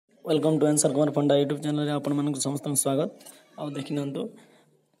Welcome to answer Kumar Panda YouTube channel रे आपण मानक समस्त स्वागत। आ देखि नंतु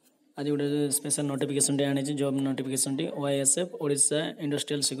आज गोटे स्पेशल नोटिफिकेशन टी आनी job notification T ओआईएसएफ Odisha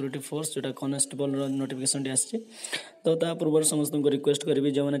industrial security force जोटा कॉन्स्टेबल नोटिफिकेशन टी आसी। तो ता पूर्व समस्त को रिक्वेस्ट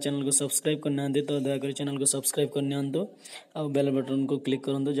करी जो मैंने चैनल को सब्सक्राइब करना तो दयाकोरी चैनल को सब्सक्राइब करनी आ बेल बटन को क्लिक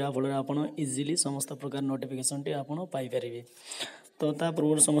करूँ जहाँफल आप इजिली समस्त प्रकार नोटिफिकेशन टी आप पाइपर। तो ता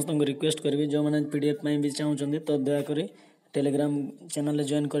पूर्व समस्त को रिक्वेस्ट करी जो मैंने पीडीएफ भी चाहते तो दयाकोरी टेलीग्राम चैनल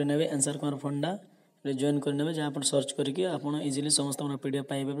जॉइन करेंगे आंसर कुमार पंडा जॉइन करेंगे जहाँ पर सर्च करके आप इजिली समस्त पीडीएफ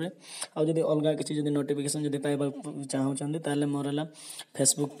पाइबे। आउ जब अलग किसी नोटिफिकेशन जब पाइबा चाहते ताले मोर है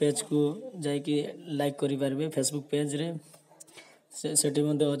फेसबुक पेज को जाकि लाइक करेंगे फेसबुक पेज रे से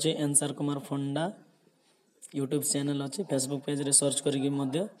अच्छे आंसर कुमार पंडा यूट्यूब चैनल अच्छी फेसबुक पेज रे सर्च करके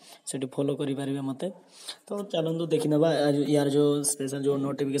फॉलो करेंगे मत। तो चलते देखी ना यार जो स्पेशल जो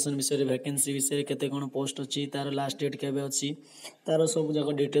नोटिफिकेशन विषय वैकेंसी विषय केते कौन पोस्ट अच्छी तार लास्ट डेट केबे अच्छी तार सब जाक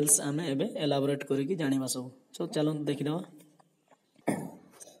डिटेल्स आम एवं एलाबोरेट करके जाना सब। सो चलते देखीद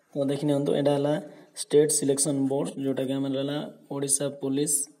तो देखी नियंतु एटा है स्टेट सिलेक्शन बोर्ड जोटा कि आम ओडिशा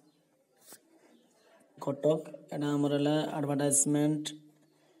पुलिस कटक एटा आमर advertisement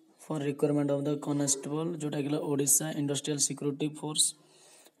for requirement of the constable जोटा कि ओडिशा इंडस्ट्रियल सिक्योरिटी फोर्स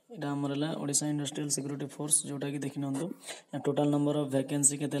यहाँ आमर ओडिशा इंडस्ट्रियल सिक्योरिटी फोर्स जोटा कि देखी नियंतु टोटाल नंबर ऑफ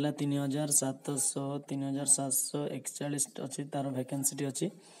वैकेंसी केते 3741 अच्छी तार वैकेंसी अच्छी।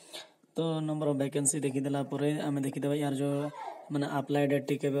 तो नंबर ऑफ वैकेंसी देखीदेला आम देखीदे यार जो माने अप्लाई डेट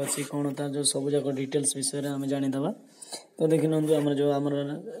टी केबे अच्छी कौन तार जो सब जाक डिटेल्स विषय आम जानीदे। तो देखी नियंतु आमर जो आमर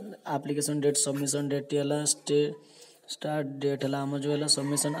application date submission date T start date है आम जो है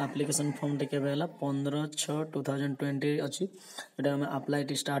सबमिशन एप्लिकेशन फॉर्म टी केबे 15/6/2020 अच्छी जोटा आम अप्लाई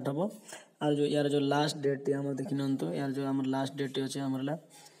टी स्टार्ट हम। और जो यार जो लास्ट डेट टी आम देखी नियंतु यार जो आम लास्ट डेट टी अच्छे आमर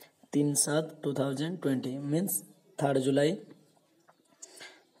 3/7/2020 मीन्स 3 जुलाई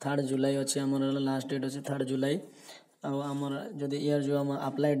अच्छे आमर लास्ट डेट अच्छे 3 जुलाई। आमर जदि यार जो आम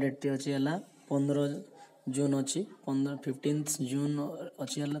अप्लाई डेट टी अच्छी है 15 जून अच्छी 15 जून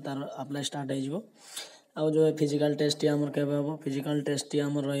अच्छी है तार अप्लाई स्टार्ट हो। आउ जो फिजिकल टेस्ट आमर केबे हम फिजिकल टेस्ट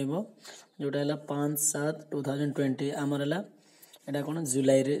आमर रोटा है 5/7/2020 आमर है एटा कौन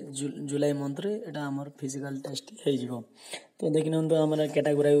जुलाई मंथ रे एटा आमर फिजिकल टेस्ट हो। तो देखी नियंतु आमर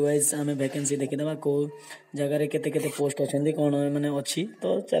कैटेगरी वाइज आम वैकेंसी देखीदे कौ जगार केते पोस्ट अच्छे कौन मैंने अच्छी।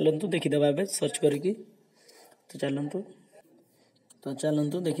 तो चलतु देखीदे ए सर्च करके तो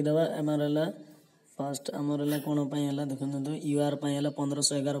चलतु देखीदे आमर है फास्ट आमर है कौन है देखते यूआर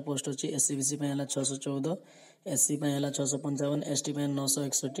 1511 पोस्ट अच्छी एससीबीसी 614 एससी 655 एसटी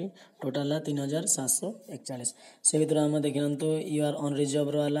 961 टोटाल 3741 से भर आम देखते यूआर अन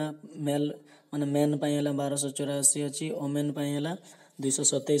रिजर्व है मेल माने मेन 1284 अच्छी ओमेन है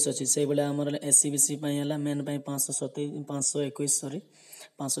 227 अच्छी से भाई आमर एससीबीसी है मेन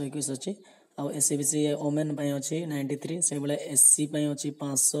 521 अच्छी आउ एससीबीसी ओमेन अच्छी 93 से भाई एससी अच्छी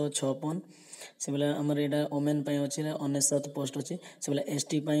 556 से बेले आमर यहाँ ओमेन अच्छी 99 पोस्ट अच्छी से बेले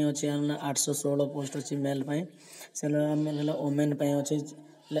एसटी अच्छी 816 पोस्ट अच्छी मेल से ओमेन अच्छी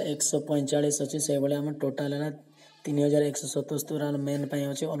 145 अच्छी से भाई आम टोटाल है 3177 मेन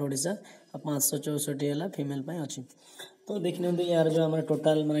अच्छी ऑल ओडिशा 564 है फीमेल अच्छी। तो देखी यार जो आम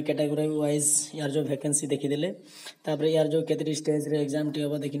टोटाल माने कैटेगरी वाइज यार जो वैकेंसी देखीदे यार जो केतरी स्टेज रे एग्जाम टी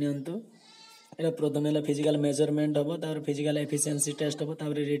हम देखी नियंतु यहाँ प्रथम है फिजिकल मेजरमेंट हम फिजिकल एफिशिएंसी टेस्ट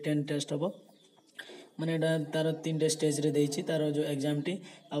हम रिटेन टेस्ट हम माने तार 3टे स्टेज रे देइछि तार जो एग्जाम टी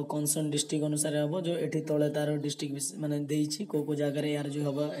आउ कंसर्न डिस्ट्रिक्ट अनुसार हम जो एठी तले तार डिस्ट्रिक्ट माने देइछि को जगह यार जो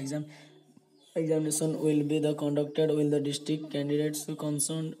हम examination will be the conducted will the district candidates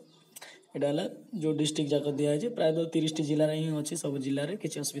concern एटा जो डिस्ट्रिक्ट जाक दिया है प्राय 30 जिले ही अच्छी सब जिले में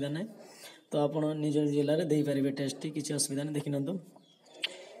किसी असुविधा ना। तो आप निज जिले में दे पारे टेस्ट किसी असुविधा नहीं देखी नियंतु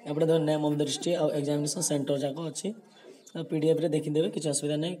एपटे नेम ऑफ द डिस्ट्रिक्ट आउ एग्जामिनेशन सेंटर जाक अच्छी पीडीएफ रे देखीदेवे किसी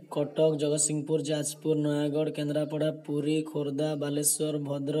असुविधा नहीं। कटक जगतसिंहपुर जाजपुर नयागढ़ केन्द्रापड़ा पुरी खोर्धा बालेश्वर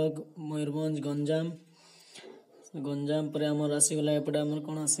भद्रक मयूरभंज गंजाम पर आमर आसीगला एपटे आमर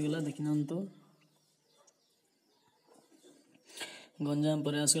कौन आसीगला देखी नियंतु गंजाम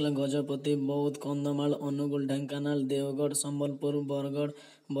पर आसीगला गजपति बौद्ध कंधमाल अनुगुल ढेंकानाल देवगढ़ संबलपुर बरगढ़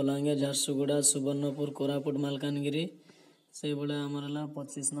बलांगीर झारसुगुड़ा सुवर्णपुर कोरापुट मालकानगिरी से भाई आमर है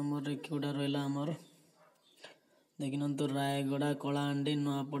 25 नंबर रे क्योटा रहा आमर देखी नियंतु रायगड़ा कलाहांडी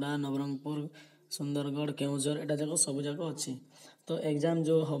नुआपड़ा नवरंगपुर सुंदरगढ़ केउझर एटा जाक सब जाक अच्छी। तो एग्जाम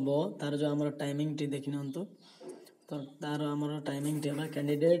जो हम तार जो आमर टाइमिंग टी देखी नियंतु तो तार आमर टाइमिंग टी है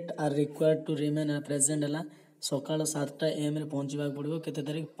candidate are required to remain present है सकाळ 7टा AM रे पहुँचवा पड़ो केते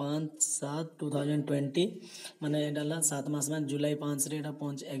तारीख 5/7/2020 माने एडाला 7 मास में जुलाई 5 रे एटा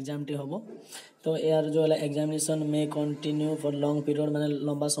पहुँच एग्जाम टी हबो। तो यार जो examination may continue for long period माने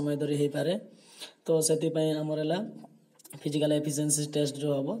लंबा समय धरी हो पारे। तो से आमर फिजिकल एफिशिएंसी टेस्ट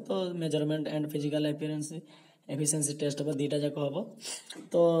जो हम तो measurement and physical efficiency test हम दुईटा जाक हम।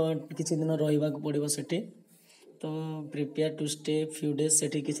 तो किसी दिन रहा पड़ो सेठी। तो prepare to stay few days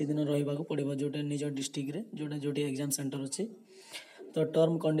सेठी किसी दिन रहा पड़ो जोटे निज डिस्ट्रिक्ट रे जोटा जोटी एग्जाम सेंटर अच्छी। तो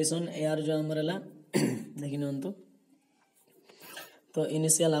टर्म कंडीशन यार जो आमर देखी नियंतु। तो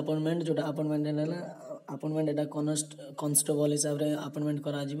इनिशियल अपॉइंटमेंट जोटा अपॉइंटमेंट एटा कॉन्स्टेबल हिसाब रे अपॉइंटमेंट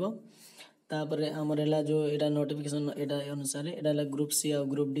करा जिवो। तापर आमर जो एटा नोटिफिकेशन एटा अनुसार एटा ग्रुप सी और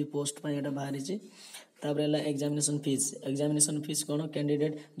ग्रुप डी पोस्ट पर एटा बाहरी। तापर एग्जामिनेशन फीस कौन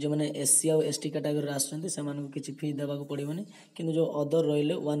कैंडिडेट जो मैंने SC और ST कैटेगरी आसुँच से किसी फी देवाक पड़ोनी कि जो अदर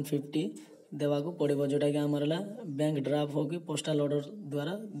रही 150 देवाक पड़ो जोटा कि आमर बैंक ड्राफ्ट हो कि पोस्टाल ऑर्डर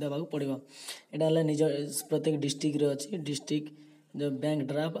द्वारा देवाक पड़ो। यहाँ निज प्रत्येक डिस्ट्रिक्ट अच्छी डिस्ट्रिक्ट जो बैंक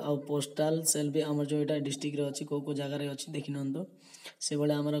ड्राफ्ट आउ पोस्टाल सेल भी आमर जो यहाँ डिस्ट्रिक्ट अच्छी कौ जगार अच्छी देखी नियंतु। से भाई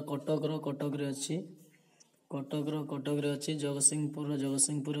आमर कटक अच्छी कटक अच्छी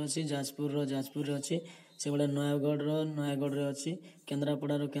जगतसिंहपुर अच्छी जाजपुर अच्छी से भाई नयागढ़ अच्छी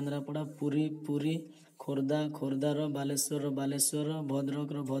केन्द्रापड़ा पुरी खोर्धार बालेश्वर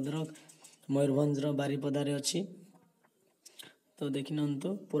भद्रक मयूरभंज बारिपदार अच्छी। तो देखी नियंतु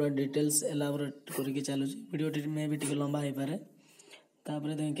पूरा डिटेल्स एलाबोरेट करके चलुची वीडियो में भी टिके लंबा हो पारे।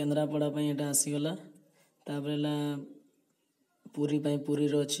 तापर देख केन्द्रापड़ा यहाँ आसीगला। तापर पुरी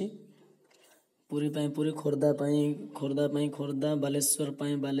अच्छी पुरी खोर्धा बालेश्वर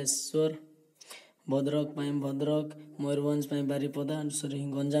भद्रक मयूरभंज बारिपदा सॉरी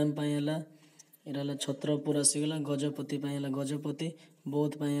गंजाम है छत्रपुर आसीगला। गजपति गजपति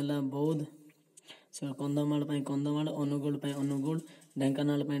बौद्ध कंधमाल अनुगुल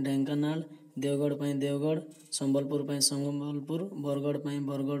ढेंकानाल देवगढ़ संबलपुर बरगढ़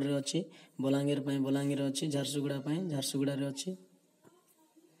अच्छी बलांगीर अच्छी झारसुगुड़ा अच्छी।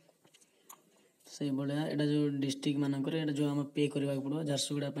 से भाया यहाँ जो डिस्ट्रिक्ट मानक जो आम पे करने पड़ो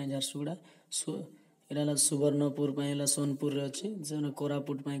झारसुगुड़ा यहाँ सुवर्णपुर सोनपुर अच्छी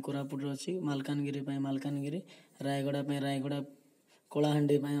कोरापुट अच्छी मालकानगिरी रायगड़ा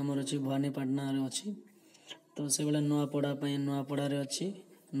कलाहांडी आमर अच्छी भवानीपाटना अच्छी। तो से भाई नुआपड़ा अच्छी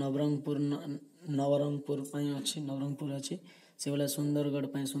नवरंगपुर अच्छी से भाई सुंदरगढ़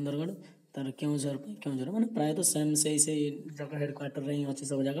तार केउझर माने प्रायतः सेम से जगह हेडक्वार्टर रही अच्छी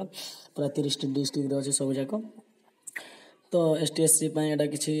सब जगह पूरा 30 डिस्ट्रिक्ट अच्छी सब जगह। तो ST/SC यहाँ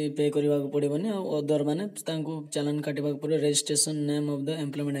किसी पे करने पड़ोनी अदर माने चालान काटा पड़ो registration name of the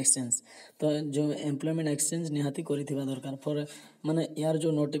employment exchange. तो जो एम्प्लॉयमेंट एक्सचेंज निहाती करिथिबा दरकार फॉर माने यार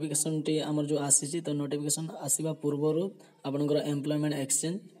जो नोटिफिकेशन टी आमर जो आसी तो नोटिफिकेशन आसवा पूर्वर आपनकर एम्प्लॉयमेंट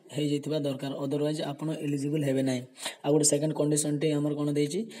एक्सचेंज हो जाइथिबा दरकार अदरवाइज आपण एलिजिबल हेबे नाही। आ गोटे सेकंड कंडीशन टी आमर कोन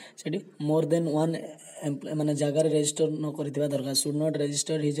देछि सेठी मोर देन वन माने जगार रजिस्टर न करिथिबा दरकार शुड नॉट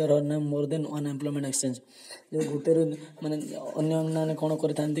रजिस्टर हिज और her name more than one employment exchange. जो गुटे माने अन्य माने कोन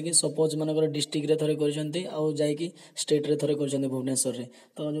करथांती कि सपोज मानकर डिस्ट्रिक्ट रे थरे करछंती आ जायकी स्टेट रे थरे करछंती भुवनेश्वर रे।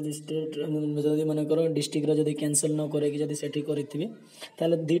 तो जदि स्टेट जदि मानकर डिस्ट्रिक्ट रे जदि कैंसिल न करे कि जदि सेठी करिथिबे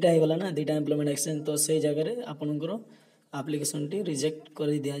ताले दुईटा हे गला ना दुईटा एम्प्लॉयमेंट एक्सचेंज। तो से जगह रे आपनकर एप्लिकेशन टी रिजेक्ट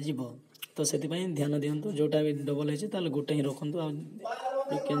कर दिया जिवो। तो से ध्यान दिंतु जोटा भी डबल है ताले गोटे ही रखु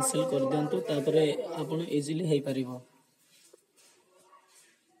कैंसिल कर दिंतु तापरे आपन इजीली हो पारिबो।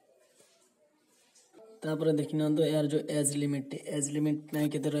 तापर देखि नियंतु यार जो एज लिमिट नहीं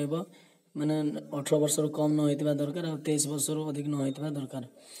केते रहबो माने 18 वर्ष कम न होइतबा दरकार और 23 वर्ष अधिक न होइतबा दरकार।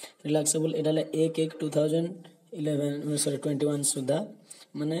 रिलैक्सेबल एडाले 1/1/2021 सुधा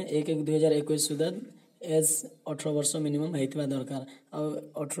माने 1/1/2021 सुधा एज 18 वर्ष मिनिमम होइतबा दरकार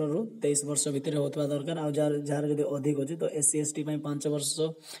और 18 रु 23 वर्ष भितर होतबा दरकार। और जार जदि अधिक होची तो SC/ST 5 वर्ष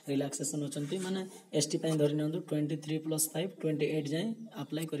रिलैक्सेशन होचंती माने ST धरि नियंतु 23+5 28 जाए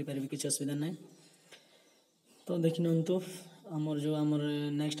अप्लाई करि परिबे किछ असुविधा नाही। तो देखि नियंतु आमर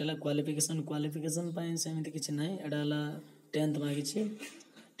नेक्स्ट है क्वालिफिकेशन सेमती किसी ना एटा 10th मांगी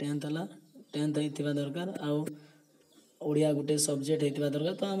 10th होता दरकार आउ ओडिया गोटे सब्जेक्ट होता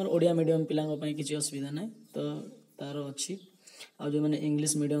दरकार। तो आम ओडिया मीडियम पिला किसी असुविधा ना तो तार अच्छी आ जो मैंने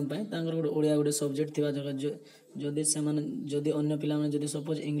इंग्लिश मीडियम गोटे ओडिया गोटे सब्जेक्ट थी दरकार। जदि से जदि अन्य पिला जदि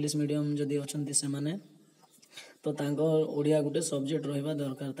सपोज इंग्लिश मीडियम जदि अच्छा से तो ओडिया गोटे सब्जेक्ट रहा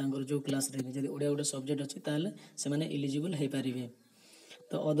दरकार जो क्लास रे जदि ओडिया गोटे सब्जेक्ट अच्छी ताले से माने एलिजिबल हो पारिबे।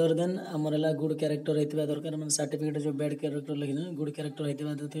 तो अदर देन आमर है गुड कैरेक्टर होता दरकार माने सर्टिफिकेट जो बैड कैरेक्टर लिखि गुड कैरेक्टर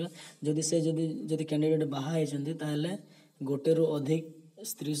होता जदि से जदि कैंडिडेट बाहा होती गोटे रु अधिक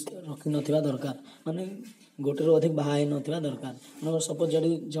स्त्री रखी नथिबा दरकार माने गोटे रो अधिक बाहा नथिबा दरकार मतलब सपोज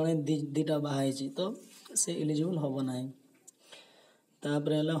जड़ी जणे दीटा बाहा है तो से एलिजिबल हबो नाही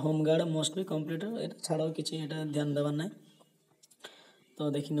तापर हला home guard must be complete एटा छाड़ किछि एटा ध्यान देबा नाही तो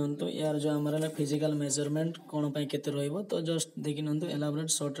देखि नंतु यार जो हमर फिजिकल मेजरमेंट कोन पय केते रहइबो तो जस्ट देखि नंतु एलाबोरेट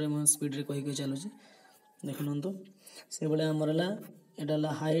शॉर्ट रे म स्पीड रे कहि के चलु छी देखि नंतु से बले हमर एटा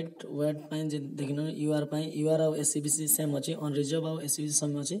हाइट वेट पय देखि न यूआर और एससीबीसी सेम अछि ऑन रिजर्व और एससीबीसी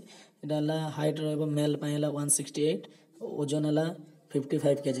सेम अछि एटा हाइट रहइबो मेल पय 168 ओजन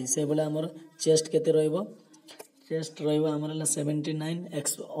 55 केजी से बले हमर चेस्ट केते रहइबो चेस्ट रहइबो हमर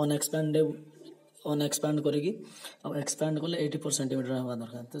 79 ऑन एक्सपैंड करेगी और एक्सपैंड कले 84 सेंटीमीटर हवा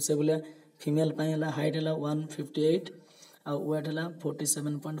दरकार तो से बोले फीमेल पय हाइट 158 आ वेट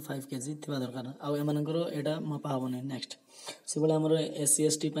 47.5 केजी थिबा दरकार आ एमानकर एटा मपा हबने नेक्स्ट से बोले हमर एससी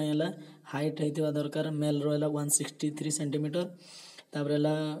एसटी पय हाइट हेतिबा दरकार मेल रो 163 सेंटीमीटर तापर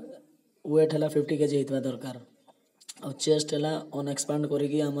वेट 50 केजी हेतिबा दरकार और चेस्ट ऑन एक्सपैंड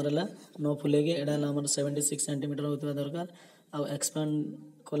करेगी हमर न फुलेगी एटा हमर 76 सेंटीमीटर होतिबा दरकार और एक्सपैंड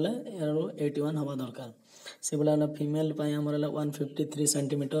कले 81 हवा दरकार से बोला फीमेल पय हमर 153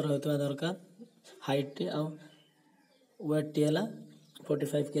 सेंटीमीटर होतिबा दरकार हाइट और वेट टी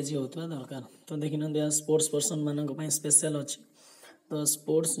 45 केजी होतिबा दरकार तो देखि न स्पोर्ट्स पर्सन मानक पय स्पेशल अछि तो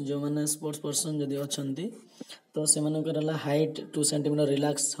स्पोर्ट्स जो माने स्पोर्ट्स पर्सन जदि अछंती तो से मानकर हाइट 2 सेंटीमीटर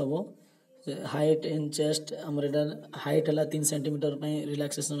रिलैक्स हबो हाइट इन चेस्ट हमर हाइट 3 सेंटीमीटर पय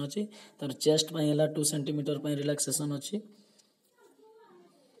रिलैक्सेशन अछि तर चेस्ट पय 2 सेंटीमीटर पय रिलैक्सेशन अछि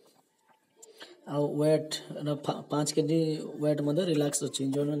आ वेट 5 केजी वेट मधे रिलैक्स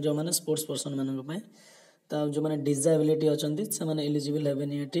अछि जो माने स्पोर्ट्स पर्सन मानक पय तो जो माने डिसेबिलिटी अछंती से माने एलिजिबल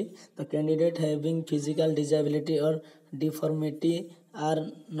हेबेनी एठी तो कैंडिडेट हैविंग फिजिकल डिसेबिलिटी और deformity are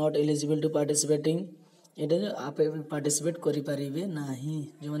not eligible to participating एटा आप पार्टिसिपेट करि परिबे नाही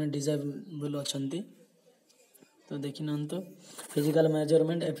जो माने डिसेबल अछंती तो देखि नंतो फिजिकल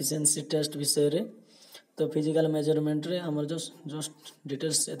मेजरमेंट एफिशिएंसी टेस्ट विषय रे तो फिजिकल मेजरमेंट रे हमर जस्ट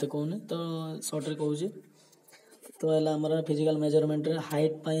डिटेल्स एते कोने तो शॉर्ट रे कहू छी तो एला हमर फिजिकल मेजरमेंट रे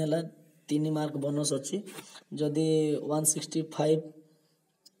हाइट पय 3 मार्क बोनस अछि जदि 165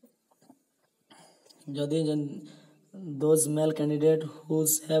 जदि those male candidate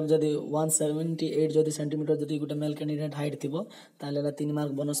whose have जदि 178 जदि सेंटीमीटर जदि गोटे मेल कैंडिडेट हाइट थिबो ताले 3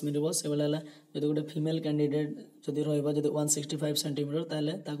 मार्क बोनस मिलबो से बेला जदि गोटे फीमेल कैंडिडेट जदि रहइबो जदि 165 सेंटीमीटर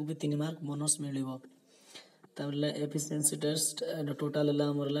ताले ताकू भी 3 मार्क बोनस मिलबो ताले एफिशिएंसी टेस्ट टोटल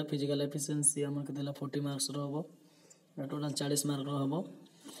हमर फिजिकल एफिशिएंसी हमर के देला 40 मार्क्स रहबो टोटल 40 मार्क रहबो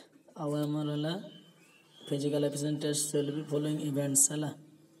आ हमर physical efficiency test will be following events हला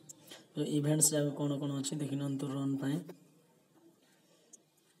तो इवेंट्स जाक कोन कोन अछि देखिनंतु रन पय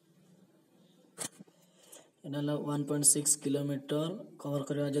एना 1.6 किलोमीटर कवर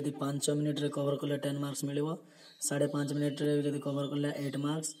करबा जदि 5 मिनिट रे कवर करले 10 मार्क्स मिलिबो 5.5 मिनिट रे जदि कवर करले 8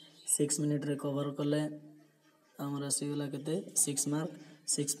 मार्क्स 6 मिनिट रे कवर करले हमर आसीगला केते 6 मार्क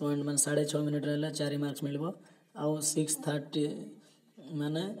 6 पॉइंट माने 6.5 मिनिट रे 4 मार्क्स मिलिबो आ 6:30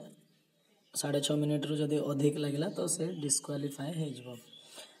 माने 6.5 मिनिट रो जदि अधिक लागला तो से डिस्क्वालीफाई हे जबो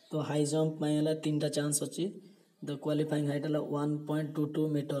तो हाई जंप पय 3टा चांस अछि द क्वालिफाइंग हाइट 1.22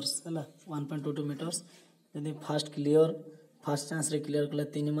 मीटर्स हला 1.22 मीटर्स यदि फर्स्ट चांस रे क्लियर कले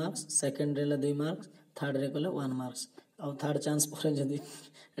 3 मार्क्स सेकंड रे 2 मार्क्स थर्ड रे कले 1 मार्क्स और थर्ड चांस पर जदि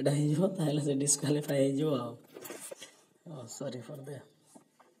एटा हे जो ताले से डिस्क्वालीफाई हे जो आ सॉरी फॉर दैट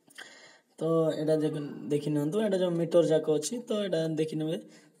तो एटा देखि नंतु एटा जो मीटर जाको अछि तो एटा देखि नबे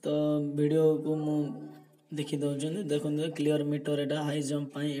तो वीडियो को मु देखि दउजन देखन क्लियर मीटर एटा हाई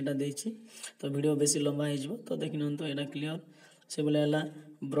जंप पय एटा देछि तो वीडियो बेसी लंबा हे जबो तो देखि नंतु एटा क्लियर से बोले हला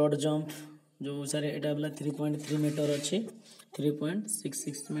ब्रॉड जंप जो सारे एटा वाला 3.3 मीटर अछि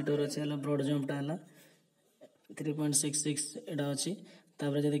 3.66 मीटर अछि हला ब्रॉड जंप टा हला 3.66 एटा अछि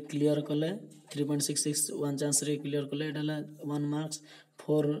तापर जदि क्लियर कले 3.66 वन चांस रे क्लियर कले एटा हला 1 मार्क्स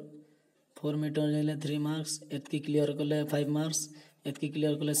 4 मीटर जेले 3 मार्क्स एतकी क्लियर कले 5 मार्क्स एतकी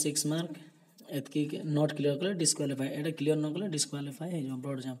क्लियर कले 6 मार्क एतकी नॉट क्लियर कले डिस्क्वालीफाई एटा क्लियर न कले डिस्क्वालीफाई हे जो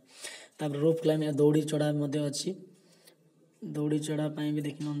ब्रॉड जंप तापर रोप क्लाइंब दौड़ी चढ़ा मध्ये अछि दौड़ी चढ़ा पय भी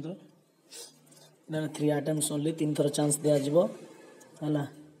देखिनन तो 3 अटेम्प्ट्स ओनली 3 थर चांस दिया जिवो हला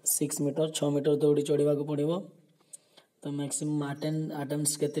 6 मीटर 6 मीटर दौड़ी चढ़ीबा को पड़िबो तो मैक्सिमम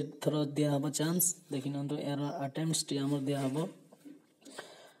अटेम्प्ट्स केते थर दिया हबो चांस देखिनन तो एरा अटेम्प्ट्स टी हमर दिया हबो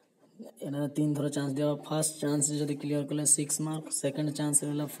एना 3 थर चांस दिया फर्स्ट चांस जदि क्लियर कले 6 मार्क्स सेकंड चांस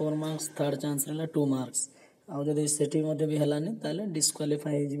रहला 4 मार्क्स थर्ड चांस रहला 2 मार्क्स आ जदि सेठी मध्ये भी हलानी ताले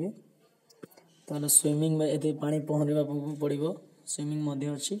डिस्क्वालीफाई हे जिवे ताले स्विमिंग में एते पानी पहरिबा पड़िबो स्विमिंग मध्ये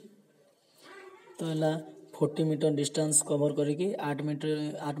अछि तो हला 40 मीटर डिस्टेंस कवर करिकी 8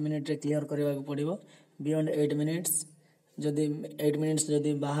 मिनिट रे क्लियर करबा को पड़िबो बियॉन्ड 8 मिनिट्स जदि 8 मिनिट्स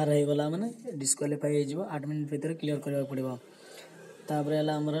जदि बाहर हो गला माने डिस्क्वालीफाई हो जिवो 8 मिनिट भीतर क्लियर करबा पड़िबो तापर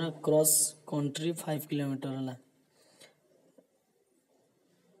हला हमरा क्रॉस कंट्री 5 किलोमीटर हला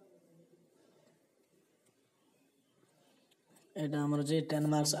एटा हमर जे 10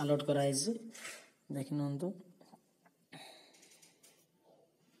 मार्क्स अलॉट कराई छी देखिनंतु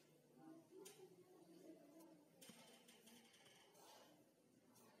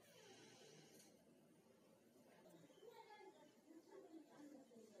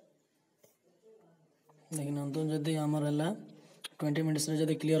देखिनंतु जदि हमर हला 20 मिनिट्स रे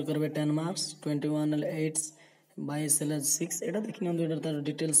जदि क्लियर करबे 10 मार्क्स 21 8 22 हला 6 एटा देखिनंतु एटा तार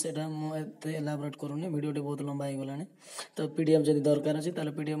डिटेल्स एटा मो एते एलाबोरेट करूनी वीडियो टे बहुत लंबा हो गलानी तो पीडीएफ जदि दरकार अछि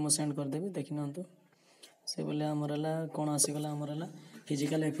ताले पीडीएफ मो सेंड कर देबी देखिनंतु से बोले हमर हला कोन आसी गला हमर हला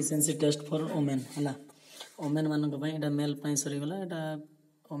physical efficiency test for women हला वुमेन मानक पई एटा मेल पई सरी गला एटा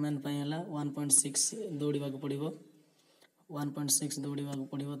वुमेन पई हला 1.6 दौड़ीबा को पड़िबो 1.6 दौड़ीबा को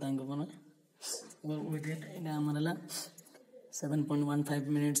पड़िबो तांको कोन with it एटा हमर हला 7.15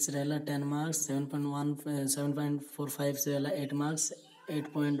 मिनट्स रहला 10 मार्क्स 7.45 से रहला 8 मार्क्स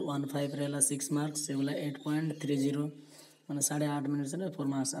 8.15 रहला 6 मार्क्स से बोला 8.30 माने 8.5 मिनट्स रे 4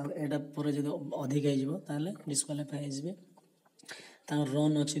 मार्क्स आ एटा पर जदि अधिक हो जिवो ताले डिस्क्वालीफाई हो जिवे ता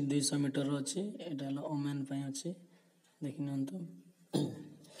रन अछि 200 मीटर अछि एटा हला वुमेन पई अछि देखिनंतु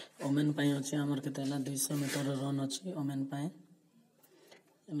वुमेन पई अछि हमर केते हला 200 मीटर रन अछि वुमेन पई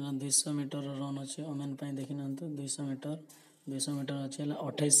 200 मीटर रन अच्छे वुमेन पई देखिनंतु 200 मीटर अच्छे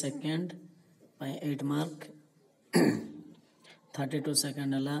 28 सेकेंड पई 8 मार्क 32 सेकेंड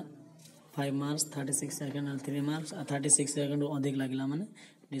हला 5 मार्क्स 36 सेकेंड हला 3 मार्क्स आ 36 सेकेंड अधिक लागला माने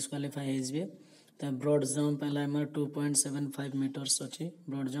डिस्क्वालीफाई हो जिवे त ब्रॉड जंप हला हमर 2.75 मीटर्स अछि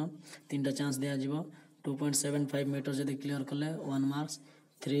ब्रॉड जंप तीनटा चांस दिया जिवो 2.75 मीटर जदि क्लियर करले 1 मार्क्स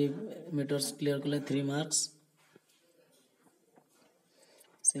 3 मीटर्स क्लियर करले 3 मार्क्स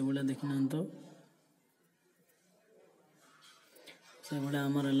से बोला देखिनंतु से बोला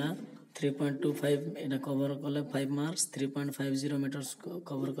हमर हला 3.25 एटा कवर करले 5 मार्क्स 3.50 मीटर्स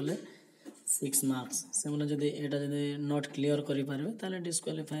कवर करले 6 मार्क्स से बोला जदि एटा जदि नॉट क्लियर करि पारबे ताले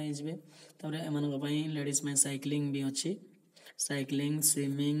डिस्क्वालीफाई हो जिवे तबरे एमानक पई लेडीज में साइक्लिंग भी अछि साइक्लिंग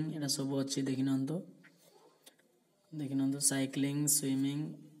स्विमिंग एटा सब अछि देखिनंतु साइक्लिंग स्विमिंग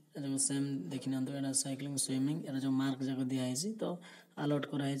जो सेम देखिनंतु एटा साइक्लिंग स्विमिंग एटा जो मार्क जको दिया है तो अलॉट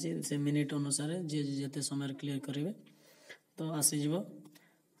कराई से मिनिट अनुसार जे जेते समय क्लियर करेंगे तो आसी जीवो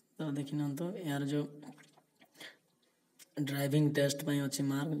तो देखिनंतु यार जो ड्राइविंग टेस्ट पई अछि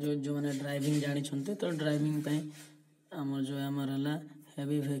मार्क जो माने ड्राइविंग जानि छनते तो ड्राइविंग पई हमर जो हमर हला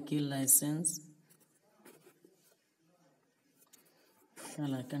हेवी व्हीकल लाइसेंस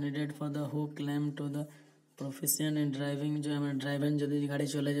हला candidate for the who claim to the proficient in driving जो हम ड्राइविंग जदि गाड़ी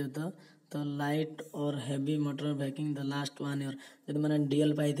चले जेतो तो लाइट और heavy motor vehicle the last 1 year जदि माने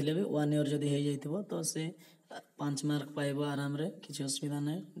डीएल पाइथिले भी 1 ईयर जदि हे जाइथिबो तो से 5 मार्क पाइबो आराम रे किछ असुविधा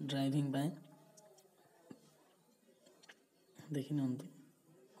नै ड्राइविंग पाए देखिनंतु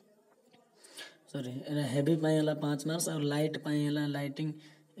सॉरी एरा हेवी पाए हला 5 मार्क्स और लाइट पाए हला लाइटिंग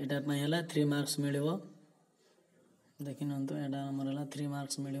एटा पाए हला 3 मार्क्स मिलिबो देखिनंतु एटा हमर हला 3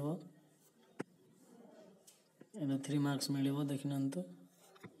 मार्क्स मिलिबो एटा 3 मार्क्स मिलिबो देखिनंतु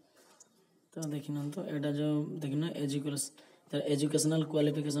तो देखिनंतु एटा जो देखिन एजुकेशनल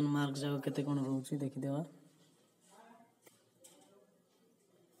क्वालिफिकेशन मार्क जाको केते कोन रहउची देखि देबा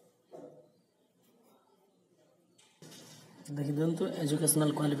देखि दंतु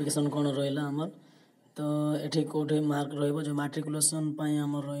एजुकेशनल क्वालिफिकेशन कोन रहइला हमर तो एठी कोठे मार्क रहइबो जो मैट्रिकुलेशन पई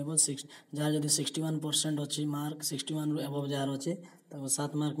हमर रहइबो 6 जार जदी 61% अछि मार्क 61 रो अबव जार अछि तो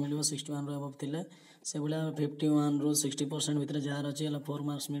 7 मार्क मिलिबो 61 रो अबव थिले से बोला 51 रो 60% भीतर जार अछि हला 4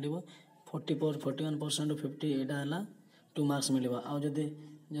 मार्क्स मिलिबो 41% 50 एटा हला 2 मार्क्स मिलिबो आ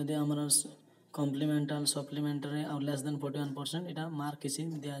जदी हमर कॉम्प्लीमेंटल सप्लीमेंटरी और लेस देन 41% एटा मार्क किसी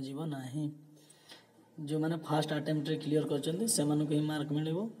दिया जीवो नाही जो माने फर्स्ट अटेम्प्ट रे क्लियर करचंदी से माने को ही मार्क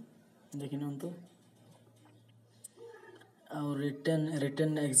मिलिबो देखिनंतु और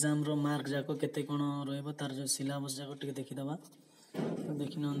रिटन एग्जाम रो मार्क जाको केते कोन रहइबो तार जो सिलेबस जाको टिके देखि दबा तो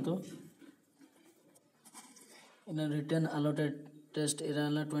देखिनंतु इन रिटन अलॉटेड टेस्ट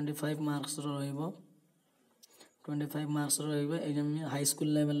इराला 25 मार्क्स रो रहइबो 25 मार्क्स रो रहइबो एग्जाम में हाई स्कूल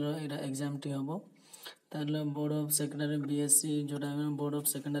लेवल रो इरा एग्जाम टी हबो तारले बोर्ड ऑफ सेकेंडरी बीएससी जोटा board of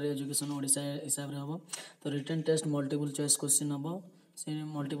secondary education Odisha हिसाब रे हबो तो written test multiple choice question हबो से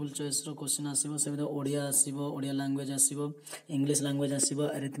मल्टीपल चॉइस रो क्वेश्चन आसीबो से Odia आसीबो Odia language आसीबो English language आसीबो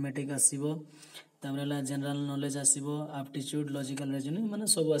arithmetic आसीबो तापर general knowledge आसीबो aptitude logical reasoning माने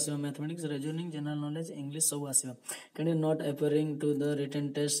सब आसीबो mathematics reasoning general knowledge English सब आसीबो candy not appearing to the written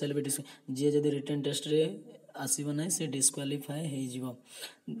test cell B J जदी written test रे आसीबो नै से डिस्क्वालीफाई हे जिवो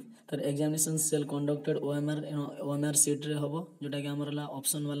तर examination cell conducted OMR sheet रे हबो जोटा कि हमरला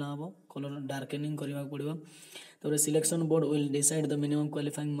ऑप्शन वाला हबो कलर डार्कनिंग करबा पड़िबो तर selection board will decide the minimum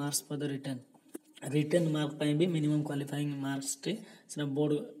qualifying marks for the written mark पई भी मिनिमम क्वालिफाइंग मार्क्स टे सेना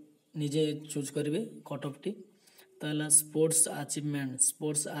बोर्ड निजे चूज करेंगे कट ऑफ टी तो स्पोर्ट्स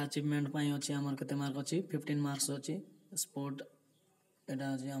अचीवमेंट पाई अच्छी आमर केते मार्क अच्छी 15 मार्क्स अच्छी स्पोर्ट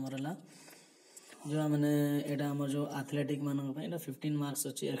एटा अच्छी आमर है जो मैंने एटा आमर जो एथलेटिक मानक 15 मार्क्स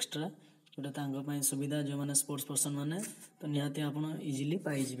अच्छी एक्स्ट्रा जोटा सुविधा जो मैंने स्पोर्ट्स पर्सन माने तो निहाती आप इजिली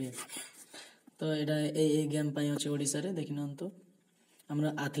पाइबे तो एटा ए गेम पाई अच्छी ओडिशा रे देखिन तो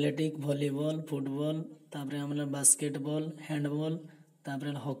हमरा एथलेटिक वॉलीबॉल फुटबॉल तापर हमरा बास्केटबॉल हैंडबॉल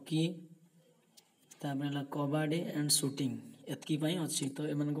तापर हॉकी तापर कबड्डी एंड शूटिंग एतकी पाई अच्छी तो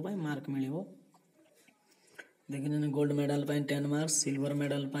एमन को पाई मार्क मिलिबो देखिन गोल्ड मेडल पाई 10 मार्क्स सिल्वर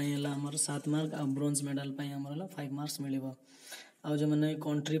मेडल पाई हला हमर 7 मार्क आ ब्रोंज मेडल पाई हमर हला 5 मार्क्स मिलिबो आ जो माने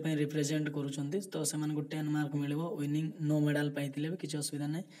कंट्री पाई रिप्रेजेंट करूछंती तो से मान को 10 मार्क मिलिबो विनिंग नो मेडल पाइतिले भी किछ असुविधा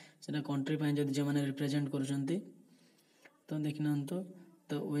नै सेटा कंट्री पाई जदी जे माने रिप्रेजेंट करूछंती तो देखिन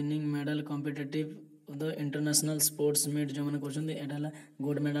तो winning medal competitive the international sports meet जो मैंने कहते हैं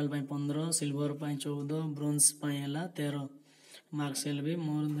gold medal 15 silver 14 bronze 13 marks भी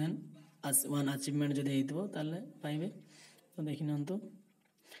मोर देन वन अचीवमेंट जब होते पाइबे तो देखिन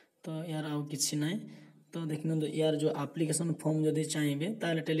तो यार आउ किसी ना तो देखिन यार जो एप्लिकेशन फॉर्म जब चाहिए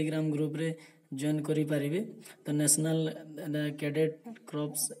ताले टेलीग्राम ग्रुप रे जॉइन करि पारिबे तो नेशनल कैडेट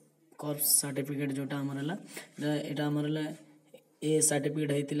कॉर्प्स सर्टिफिकेट जोटा हमर हला एटा हमर हला ए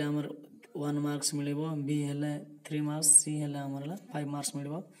सर्टिफिकेट हेतिले हमर 1 मार्क्स मिलिबो बी हेले 3 मार्क्स सी हेले हमर 5 मार्क्स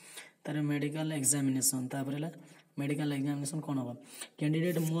मिलिबो तारे मेडिकल एग्जामिनेशन तापर हेला मेडिकल एग्जामिनेशन कोन हो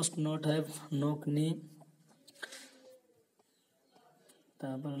candidate must not have knock knee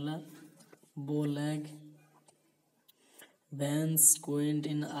तापर हेला बो leg veins squint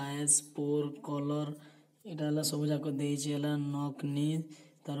in eyes pour colour एटा हेला सब जाको देइछि हेला नॉक नी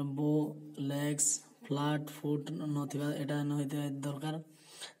तार बो लेग्स फ्लैट फुट नथिबा एटा न होइते दरकार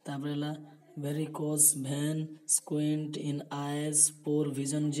तापर वेरिकोज भेन squint in eyes pour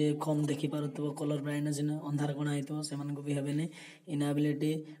vision जे कम देखि पारथबो कलर ब्लाइंडनेस इन अंधार कोना आइतो से मन को भी हेबेनी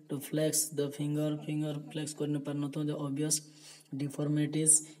inability to flex the finger flex करने पर न तो obvious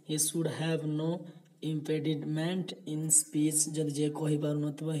deformities he should have no impediment in speech जद जे कहि पार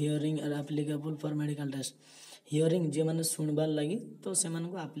नथबो hearing are applicable for medical test hearing जे माने सुनबार लागि तो से मन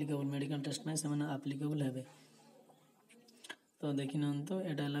को एप्लीकेबल मेडिकल टेस्ट में से माने एप्लीकेबल हेबे तो देखिन तो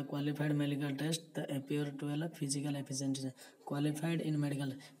एटा हला qualified medical test the appear to हला physical efficiency qualified in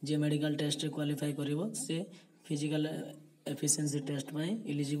medical J medical test qualify करिवो से फिजिकल एफिशिएंसी टेस्ट में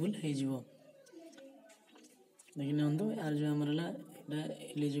एलिजिबल हे जिवो देखिन तो यार जो हमरला एटा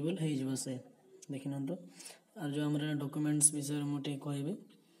एलिजिबल हे जिवो से देखिन तो और जो हमरा डॉक्यूमेंट्स विषय मोटे कहबे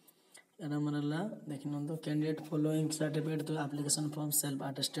एटा हमरला देखिन तो कैंडिडेट फॉलोइंग सर्टिफिकेट तो एप्लीकेशन फॉर्म सेल्फ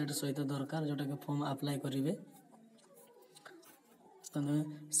अटेस्टेड सहित दरकार जोटा के फॉर्म अप्लाई करिवे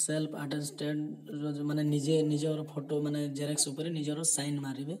सेल्फ अटेस्टेड माने निजे निजर फोटो माने जेरेक्स ऊपर निजर साइन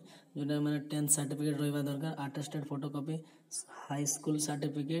मारिबे जोटा माने 10th सर्टिफिकेट रहबा दरकार attested photocopy high school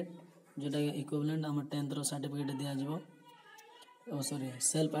certificate जोटा इक्विवेलेंट हम 10th रो सर्टिफिकेट दिया जिवो ओ sorry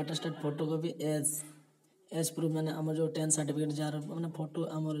self attested photocopy as proof माने हम जो 10th सर्टिफिकेट जार माने फोटो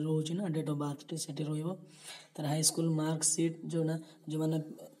हमर रहउची ना डेट ऑफ बर्थ टी सेटी रहइबो तर हाई स्कूल मार्क शीट जो ना जो माने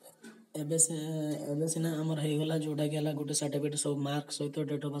एबे सिना हमर हे गला जोटा के हला गोटे सर्टिफिकेट सब मार्क सहित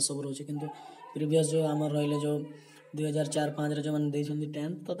डेट ऑफ बर्थ सब रहउची किंतु प्रीवियस जो हमर रहले जो 2004-5 रे जो माने देइछन्ती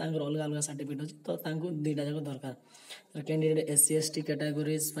 10th तो तांकर अलग अलग सर्टिफिकेट अछि तो तांको दुईटा जाक दरकार तर कैंडिडेट एससी एसटी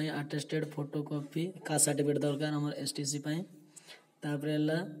कैटेगरीज पई अटेस्टेड फोटोकॉपी का सर्टिफिकेट दरकार हमर एसटीसी पई तापर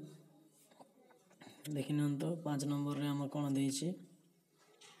हला देखिन तो 5 नंबर रे हम कोन देइछि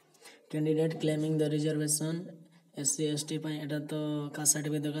candidate claiming the reservation SC ST पई एटा तो का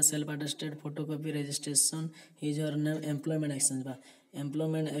सर्टिफिकेट दरकार self attested photocopy registration his her name employment exchange बा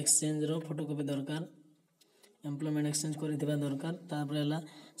एम्प्लॉयमेंट एक्सचेंज रो फोटोकॉपी दरकार एम्प्लॉयमेंट एक्सचेंज करिथिबा दरकार तापर हला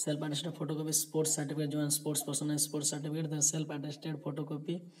self attested photocopy sports certificate जो स्पोर्ट्स पर्सन है sports certificate the self attested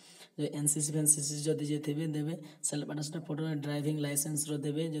photocopy जो एनसीसी जदी जे थिबे देबे self attested photo driving licence रो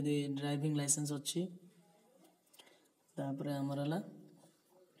देबे जदी ड्राइविंग लाइसेंस अछि तापर हमर हला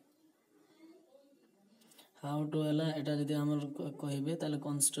हाउ टू हला एटा जदी हमर कहबे ताले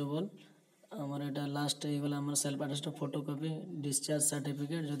कांस्टेबल हमर एटा लास्ट हे गला हमर self attested photocopy discharge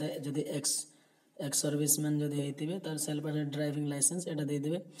certificate जदी एक्स सर्विसमैन जदि होइतिबे तार सेल्फ ड्राइविंग लाइसेंस एटा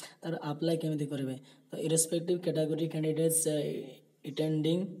देदेबे तार अप्लाई केमिति करेंगे तो irrespective category candidates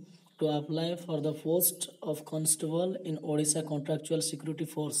attending to apply for the post of constable in Odisha contractual security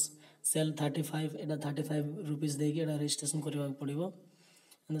force cell 35 Etah 35 rupees देकी Etah registration करबा पड़िबो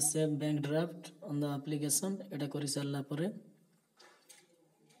and save bank draft on the application एटा करि सारला परे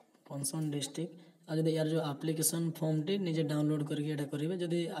पंचम district आ जदि यार जो एप्लिकेशन फॉर्म टी निजे download करके एटा करेंगे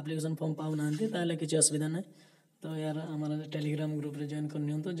जदि एप्लिकेशन फॉर्म पाऊ ना ताले किसी असुविधा ना तो यार आम टेलीग्राम ग्रुप रे जॉइन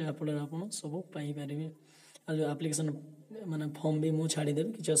कर जहाँफल आप सब पाइपर आ जो एप्लिकेशन माने फॉर्म भी मुझे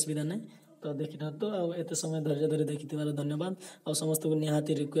छाड़देवी किसी असुविधा ना तो देखी तो आते समय धैर्य धरी देखि धन्यवाद आ समस्त को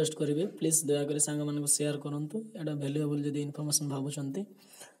निहाती रिक्वेस्ट करेंगे प्लीज दयाकोरी सांग मान सेयार करूँ यहाँ भैल्युएबल जब इनफर्मेशन भावुंट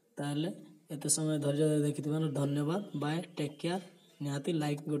ताहले एते समय धैर्य धरी देखि धन्यवाद बाय टेक केयर निहाती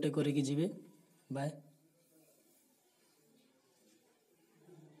लाइक गोटे करके जीवे बाय।